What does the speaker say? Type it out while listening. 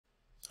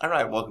All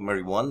right, welcome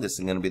everyone. This is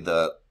going to be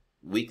the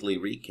weekly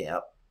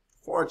recap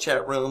for our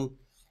chat room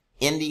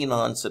ending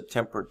on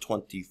September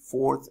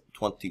 24th,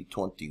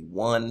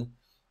 2021.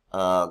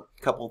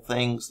 Couple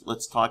things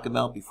let's talk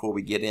about before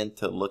we get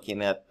into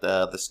looking at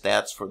the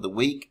stats for the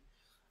week.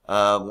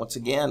 Once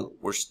again,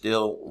 we're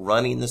still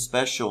running the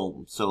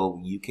special, so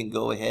you can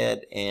go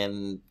ahead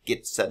and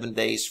get 7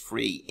 days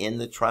free in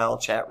the trial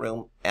chat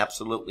room.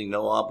 Absolutely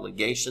no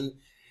obligation.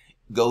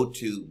 Go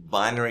to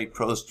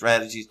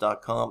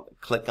binaryprostrategies.com,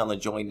 click on the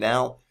join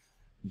now.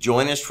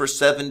 Join us for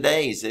 7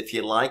 days. If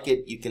you like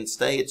it, you can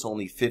stay. It's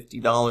only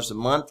 $50 a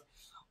month.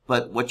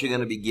 But what you're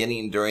going to be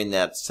getting during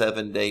that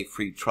 7-day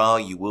free trial,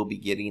 you will be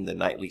getting the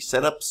nightly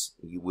setups.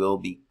 You will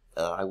be,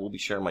 I will be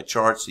sharing my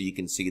chart so you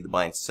can see the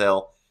buy and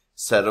sell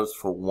setups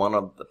for one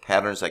of the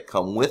patterns that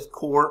come with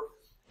core.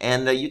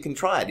 And you can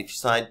try it. If you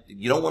decide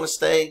you don't want to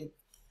stay,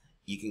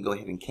 you can go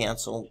ahead and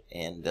cancel,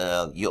 and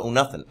you owe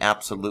nothing,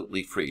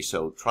 absolutely free.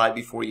 So try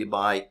before you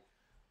buy.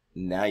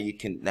 Now you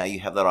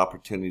have that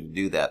opportunity to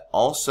do that.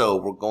 Also,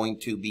 we're going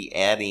to be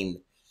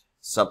adding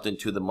something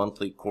to the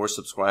monthly core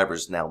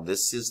subscribers. Now,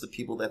 this is the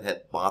people that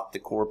had bought the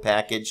core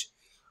package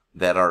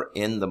that are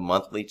in the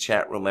monthly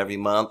chat room every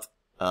month.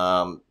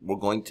 We're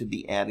going to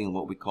be adding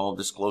what we call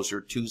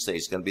Disclosure Tuesday.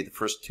 It's going to be the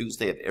first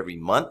Tuesday of every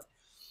month,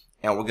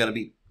 and we're going to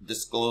be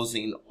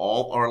disclosing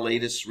all our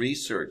latest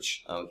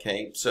research.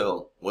 Okay,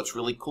 so what's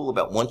really cool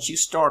about once you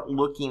start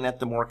looking at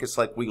the markets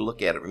like we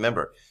look at it,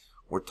 remember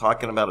we're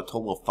talking about a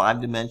total of 5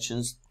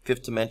 dimensions.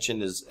 5th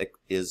dimension is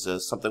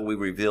something we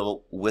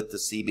reveal with the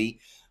CB,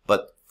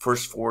 but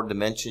first 4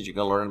 dimensions, you're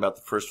going to learn about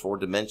the first 4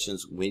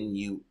 dimensions when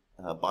you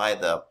buy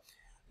the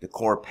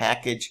core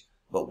package.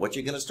 But what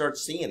you're going to start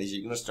seeing is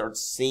you're going to start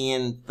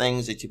seeing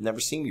things that you've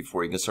never seen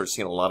before. You're going to start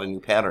seeing a lot of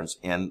new patterns,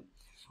 and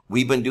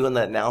we've been doing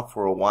that now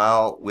for a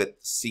while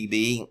with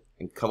CB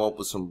and come up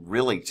with some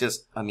really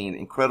just,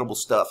 incredible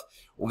stuff.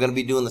 We're going to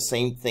be doing the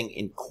same thing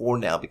in core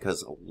now,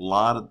 because a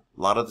lot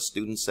of the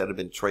students that have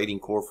been trading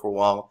core for a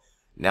while,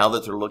 now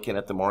that they're looking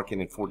at the market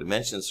in 4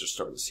 dimensions, they're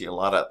starting to see a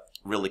lot of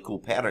really cool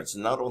patterns.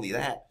 And not only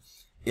that,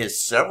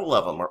 is several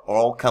of them are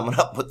all coming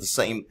up with the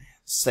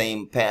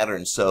same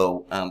pattern.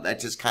 So that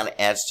just kind of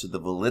adds to the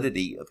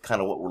validity of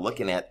kind of what we're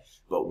looking at.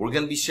 But we're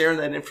going to be sharing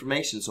that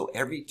information. So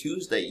every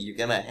Tuesday, you're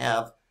going to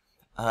have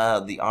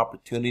the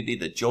opportunity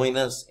to join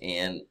us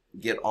and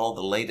get all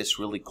the latest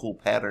really cool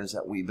patterns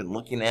that we've been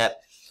looking at.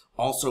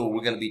 Also,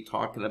 we're going to be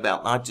talking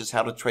about not just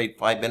how to trade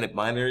 5-minute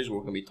binaries,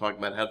 we're going to be talking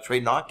about how to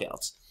trade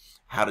knockouts,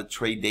 how to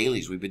trade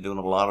dailies. We've been doing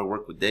a lot of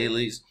work with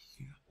dailies,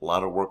 a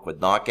lot of work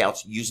with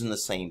knockouts, using the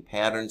same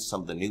patterns,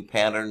 some of the new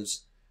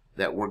patterns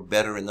that work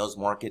better in those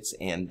markets.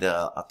 And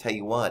I'll tell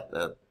you what,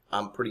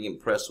 I'm pretty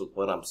impressed with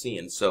what I'm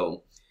seeing.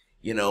 So,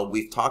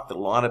 we've talked a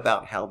lot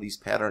about how these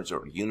patterns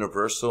are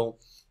universal.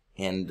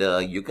 And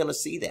you're going to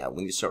see that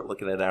when you start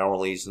looking at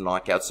hourlies and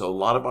knockouts. So a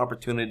lot of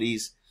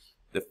opportunities,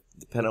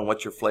 depending on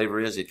what your flavor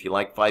is. If you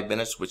like 5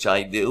 minutes, which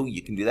I do,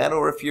 you can do that.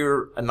 Or if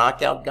you're a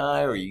knockout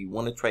guy, or you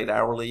want to trade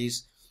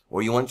hourlies,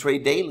 or you want to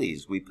trade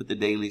dailies, we put the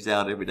dailies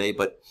out every day.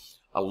 But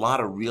a lot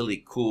of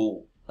really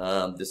cool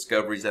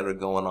discoveries that are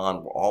going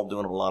on. We're all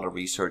doing a lot of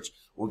research.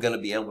 We're going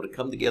to be able to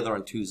come together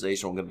on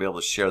Tuesdays, and we're going to be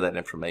able to share that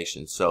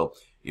information. So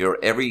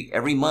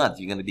every month,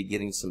 you're going to be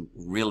getting some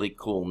really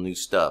cool new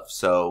stuff.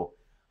 So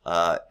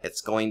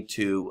it's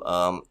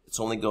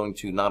only going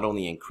to not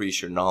only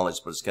increase your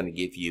knowledge, but it's going to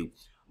give you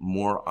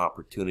more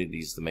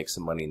opportunities to make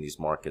some money in these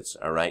markets.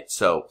 All right.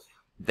 So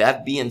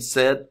that being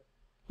said,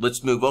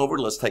 let's move over.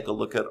 Let's take a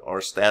look at our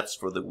stats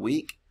for the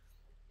week,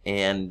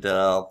 and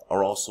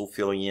are also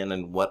filling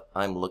in what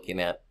I'm looking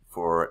at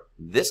for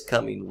this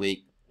coming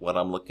week, what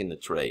I'm looking to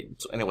trade.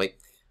 So anyway,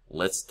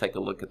 let's take a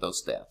look at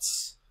those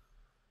stats.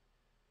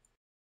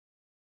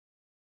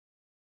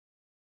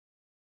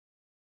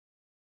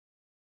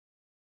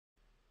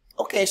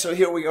 Okay, so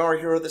here we are.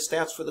 Here are the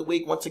stats for the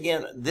week. Once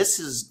again, this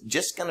is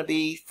just going to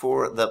be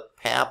for the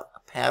PAP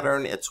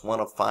pattern. It's one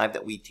of 5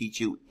 that we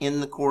teach you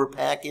in the core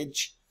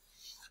package.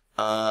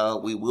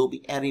 We will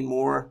be adding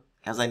more,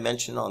 as I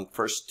mentioned, on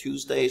first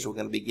Tuesdays. We're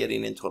going to be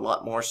getting into a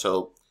lot more,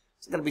 so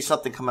it's going to be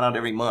something coming out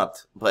every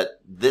month.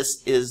 But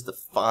this is the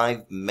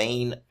 5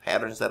 main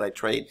patterns that I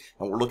trade,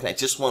 and we're looking at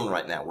just one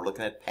right now. We're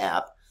looking at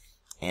PAP,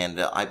 and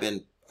I've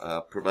been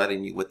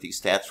providing you with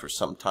these stats for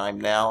some time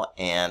now,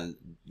 and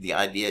the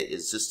idea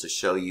is just to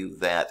show you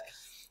that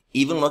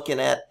even looking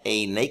at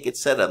a naked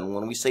setup, and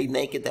when we say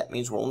naked, that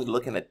means we're only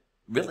looking at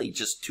really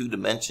just 2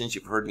 dimensions.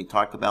 You've heard me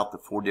talk about the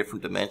 4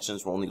 different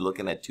dimensions. We're only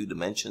looking at 2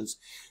 dimensions.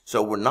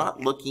 So we're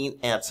not looking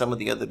at some of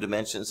the other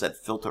dimensions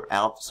that filter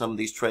out some of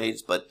these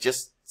trades, but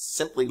just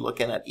simply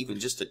looking at even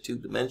just the 2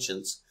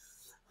 dimensions,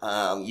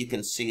 you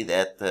can see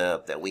that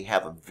that we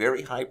have a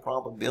very high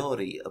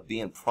probability of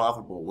being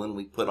profitable when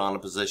we put on a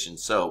position.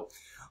 So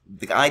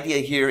the idea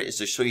here is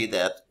to show you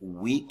that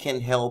we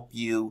can help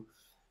you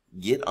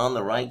get on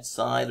the right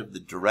side of the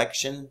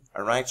direction.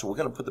 All right, so we're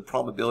going to put the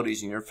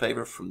probabilities in your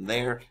favor from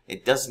there.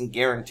 It doesn't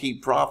guarantee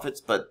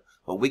profits, but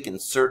we can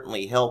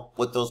certainly help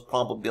with those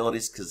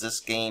probabilities, because this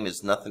game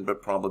is nothing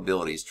but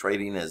probabilities.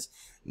 Trading is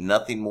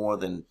nothing more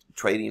than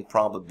trading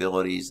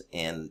probabilities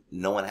and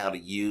knowing how to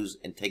use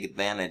and take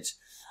advantage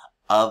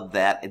of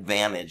that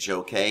advantage,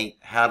 okay?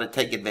 How to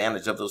take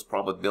advantage of those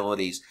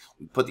probabilities.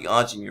 We put the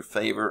odds in your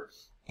favor,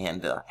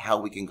 and how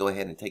we can go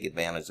ahead and take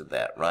advantage of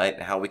that,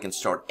 right? How we can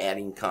start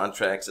adding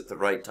contracts at the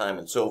right time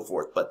and so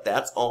forth. But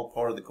that's all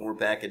part of the core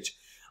package.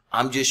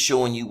 I'm just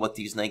showing you what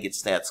these naked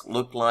stats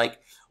look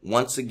like.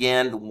 Once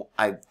again,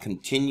 I've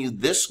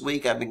continued this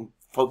week. I've been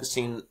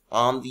focusing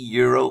on the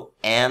euro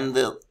and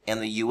the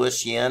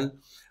US yen.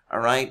 All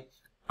right.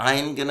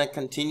 I'm going to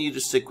continue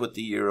to stick with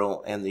the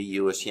euro and the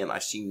US yen. I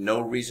see no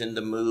reason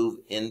to move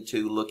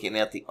into looking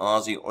at the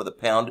Aussie or the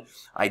pound.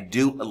 I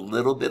do a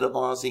little bit of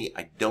Aussie.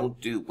 I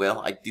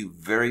do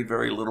very,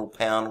 very little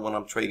pound when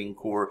I'm trading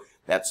core.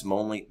 That's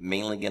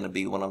mainly going to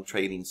be when I'm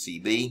trading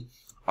CB.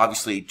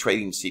 Obviously,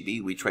 trading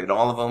CB, we trade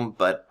all of them,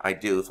 but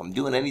if I'm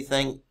doing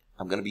anything,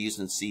 I'm going to be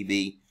using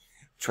CB,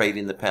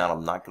 trading the pound.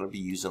 I'm not going to be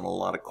using a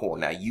lot of core.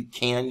 Now, you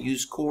can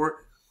use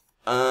core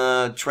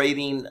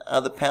trading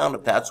the pound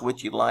if that's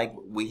what you like.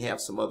 We have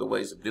some other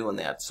ways of doing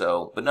that.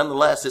 So, but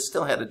nonetheless, it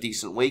still had a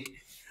decent week.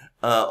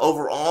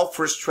 Overall,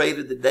 first trade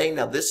of the day.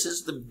 Now, this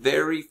is the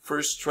very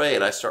first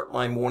trade. I start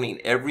my morning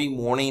every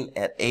morning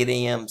at 8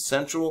 a.m.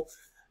 Central,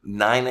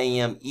 9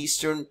 a.m.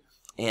 Eastern.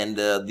 And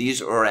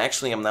these are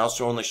actually, I'm now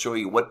going to show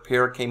you what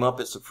pair came up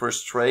as the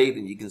first trade.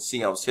 And you can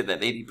see I was hitting at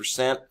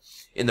 80%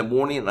 in the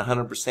morning and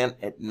 100%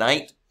 at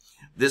night.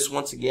 This,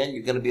 once again,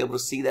 you're going to be able to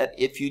see that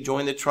if you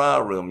join the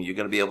trial room. You're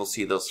going to be able to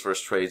see those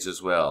first trades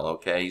as well,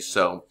 okay?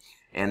 So,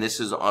 and this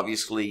is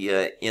obviously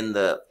in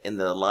the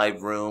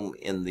live room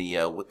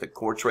with the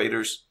core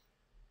traders.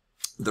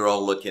 They're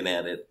all looking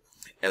at it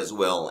as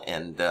well,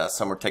 and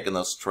some are taking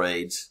those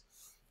trades.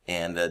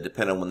 And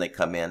depending on when they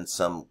come in,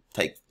 some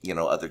take,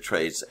 other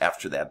trades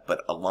after that.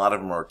 But a lot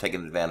of them are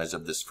taking advantage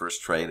of this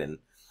first trade and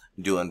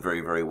doing very,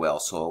 very well.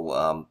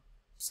 So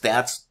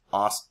stats,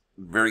 awesome,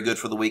 very good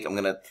for the week. I'm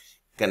going to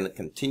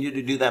continue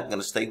to do that. I'm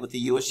going to stay with the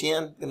US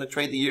yen. I'm going to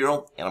trade the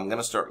euro. And I'm going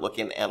to start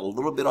looking at a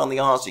little bit on the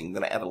Aussie. I'm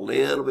going to add a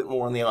little bit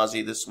more on the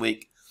Aussie this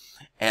week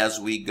as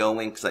we go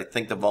in, because I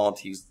think the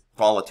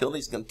volatility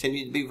is going to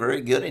continue to be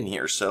very good in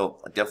here, so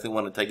I definitely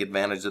want to take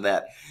advantage of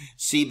that.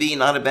 CB,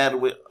 not a bad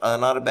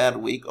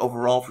week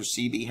overall for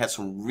CB. Had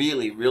some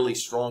really, really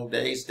strong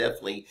days,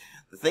 definitely.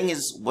 The thing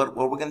is, what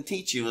we're going to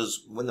teach you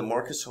is when the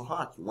markets are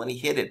hot, you want to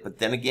hit it. But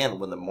then again,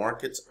 when the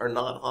markets are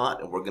not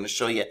hot, and we're going to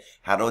show you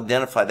how to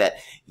identify that,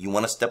 you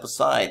want to step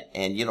aside.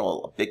 And,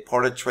 a big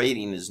part of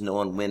trading is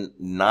knowing when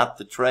not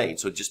to trade.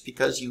 So just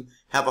because you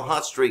have a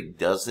hot streak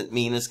doesn't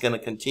mean it's going to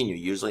continue.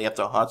 Usually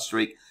after a hot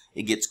streak,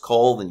 it gets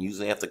cold, and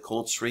usually after a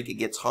cold streak, it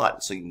gets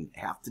hot. So you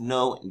have to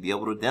know and be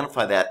able to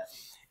identify that.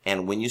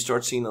 And when you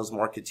start seeing those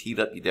markets heat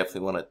up, you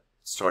definitely want to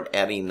start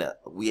adding,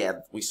 we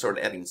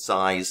started adding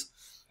size,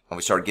 and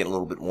we started getting a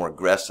little bit more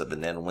aggressive.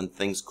 And then when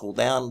things cool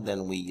down,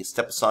 then we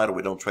step aside or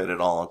we don't trade at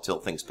all until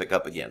things pick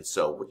up again.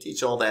 So we'll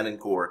teach all that in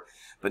core.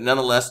 But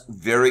nonetheless,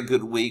 very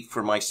good week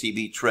for my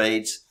CB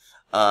trades.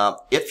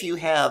 If you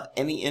have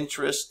any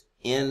interest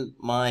in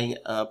my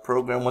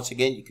program, once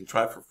again, you can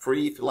try it for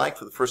free if you like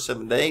for the first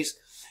 7 days.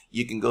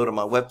 You can go to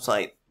my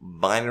website,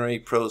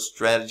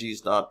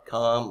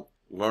 binaryprostrategies.com,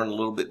 learn a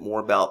little bit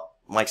more about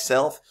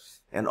myself,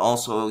 and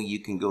also you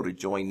can go to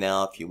Join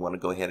Now if you want to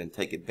go ahead and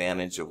take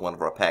advantage of one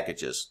of our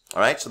packages.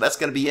 All right, so that's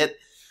going to be it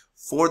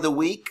for the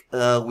week.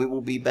 We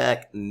will be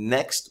back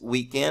next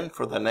weekend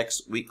for the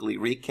next weekly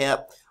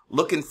recap.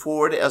 Looking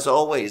forward, as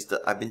always.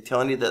 I've been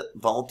telling you that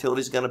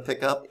volatility is going to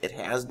pick up. It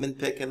has been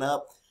picking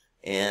up,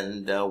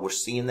 and we're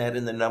seeing that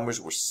in the numbers.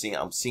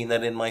 I'm seeing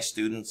that in my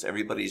students.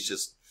 Everybody's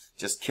just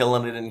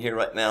killing it in here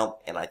right now,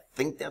 and I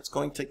think that's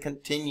going to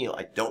continue.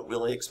 I don't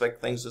really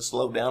expect things to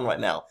slow down right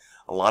now.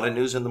 A lot of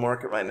news in the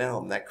market right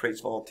now, and that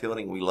creates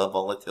volatility, and we love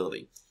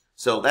volatility.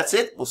 So that's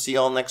it. We'll see you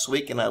all next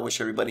week, and I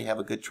wish everybody have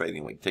a good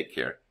trading week. Take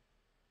care.